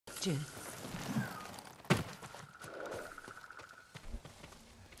Jill.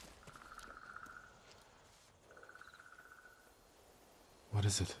 What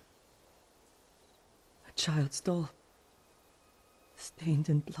is it? A child's doll. Stained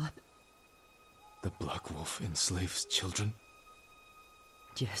in blood. The Black Wolf enslaves children?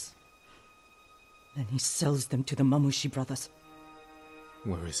 Yes. Then he sells them to the Mamushi brothers.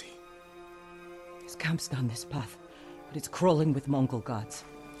 Where is he? His camp's down this path, but it's crawling with Mongol guards.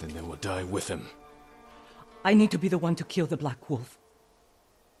 Then they will die with him. I need to be the one to kill the Black Wolf.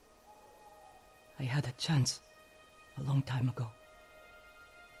 I had a chance a long time ago.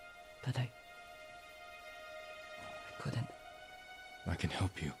 But I couldn't. I can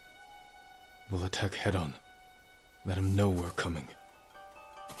help you. We'll attack head-on. Let him know we're coming.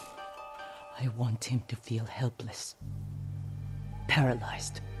 I want him to feel helpless.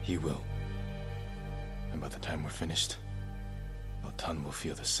 Paralyzed. He will. And by the time we're finished, Altan will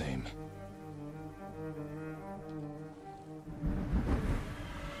feel the same.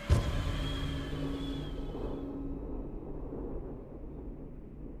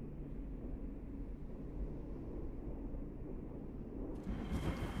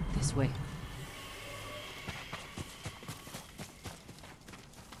 This way.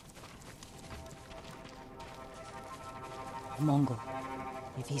 Mongol.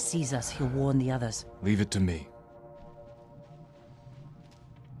 If he sees us, he'll warn the others. Leave it to me.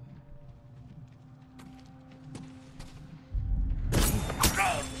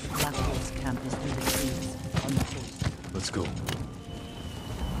 Black Wolf's camp is through the trees, on the coast. Let's go.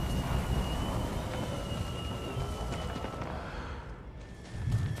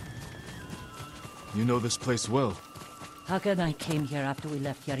 You know this place well. Taka and I came here after we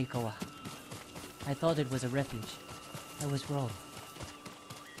left Yarikawa. I thought it was a refuge. I was wrong.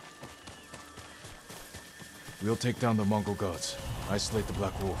 We'll take down the Mongol guards. Isolate the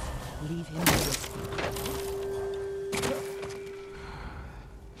Black Wolf. Leave him alone.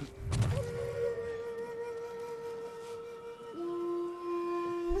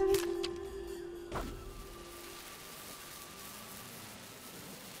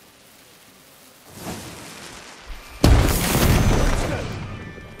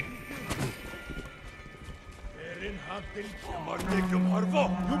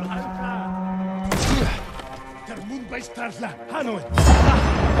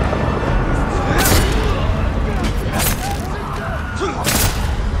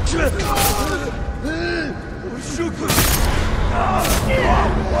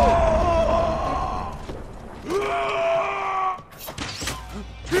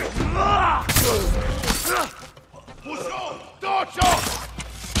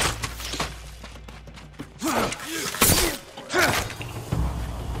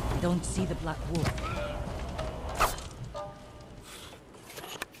 I don't see the Black Wolf.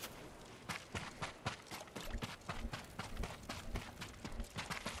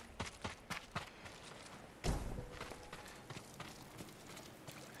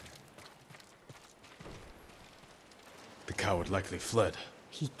 The coward likely fled.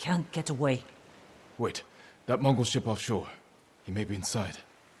 He can't get away. Wait, that Mongol ship offshore. He may be inside.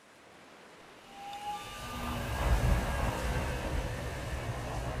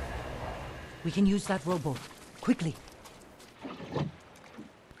 We can use that rowboat. Quickly.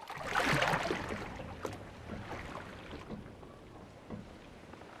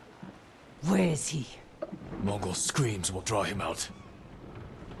 Where is he? Mongol screams will draw him out.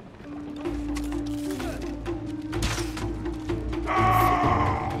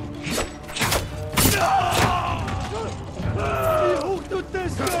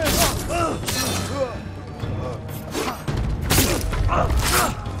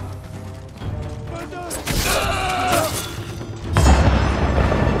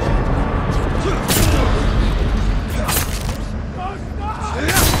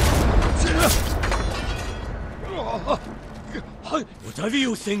 Whatever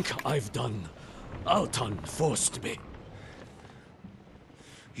you think I've done, Altan forced me.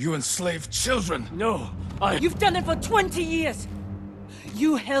 You enslaved children! No, You've done it for 20 years!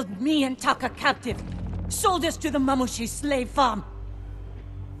 You held me and Taka captive. Sold us to the Mamushi slave farm.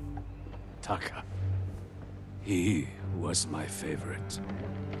 Taka. He was my favorite.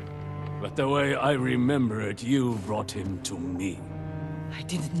 But the way I remember it, you brought him to me. I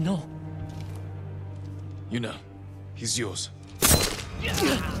didn't know. You know, he's yours.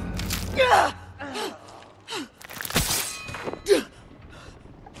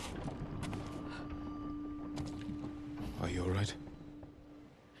 Are you all right?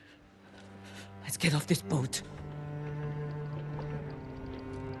 Let's get off this boat.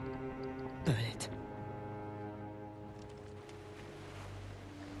 Burn it.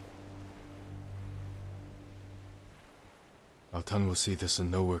 Altan will see this and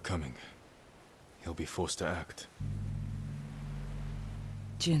know we're coming. He'll be forced to act.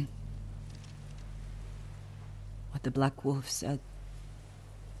 Jin. What the Black Wolf said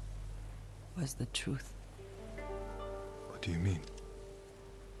was the truth. What do you mean?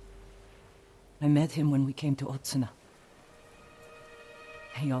 I met him when we came to Otsuna.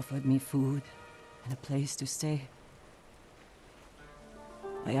 He offered me food and a place to stay.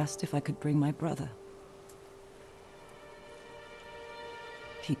 I asked if I could bring my brother.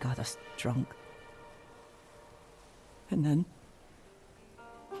 He got us drunk. And then...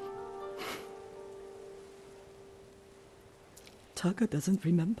 Taka doesn't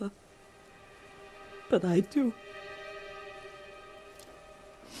remember. But I do.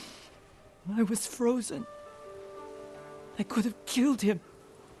 I was frozen. I could have killed him.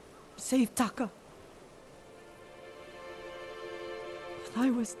 Saved Taka. But I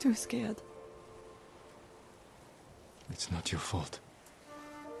was too scared. It's not your fault.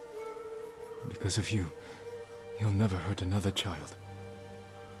 Because of you, you'll never hurt another child.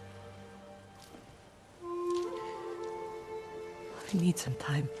 I need some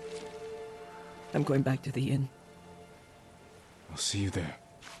time. I'm going back to the inn. I'll see you there.